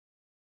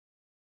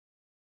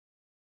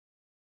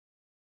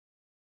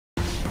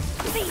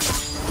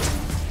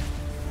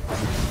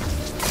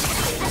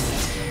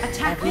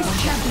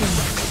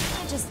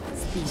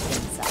deep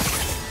inside.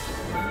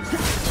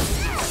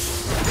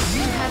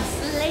 You have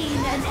slain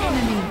an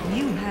enemy.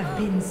 You have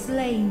been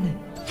slain.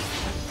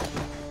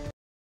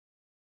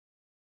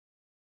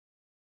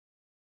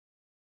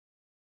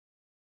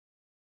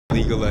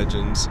 League of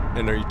Legends,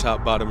 and are you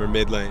top, bottom, or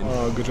mid lane?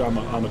 Good job.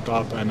 I'm a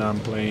top, and I'm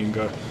playing.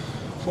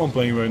 Who I'm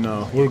playing right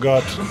now?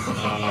 Urgot,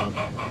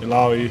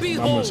 Ilaoi. I'm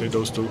gonna say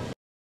those two.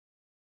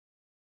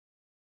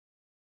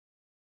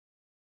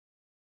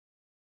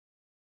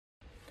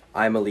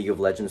 I'm a League of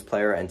Legends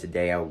player, and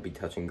today I will be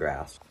touching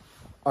grass.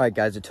 Alright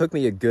guys, it took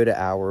me a good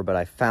hour, but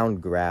I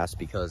found grass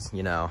because,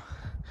 you know,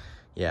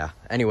 yeah.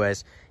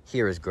 Anyways,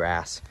 here is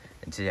grass,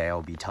 and today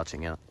I'll be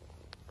touching it.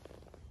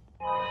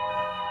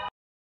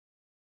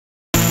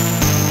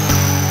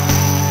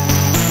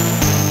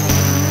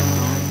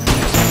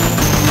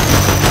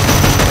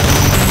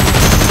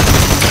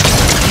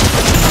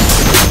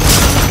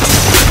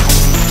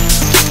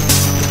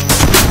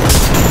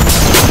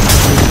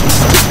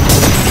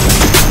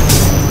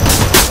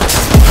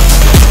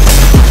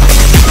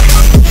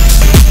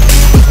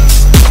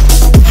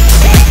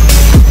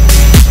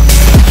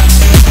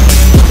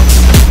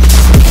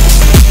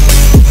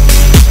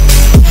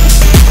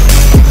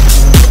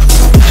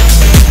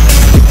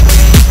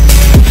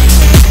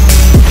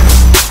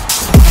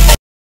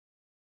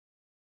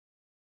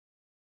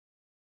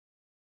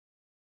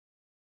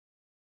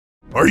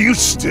 Are you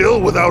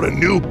still without a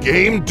new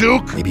game,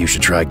 Duke? Maybe you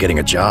should try getting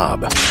a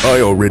job.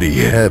 I already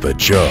have a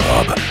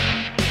job.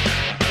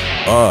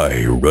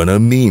 I run a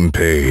meme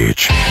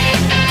page.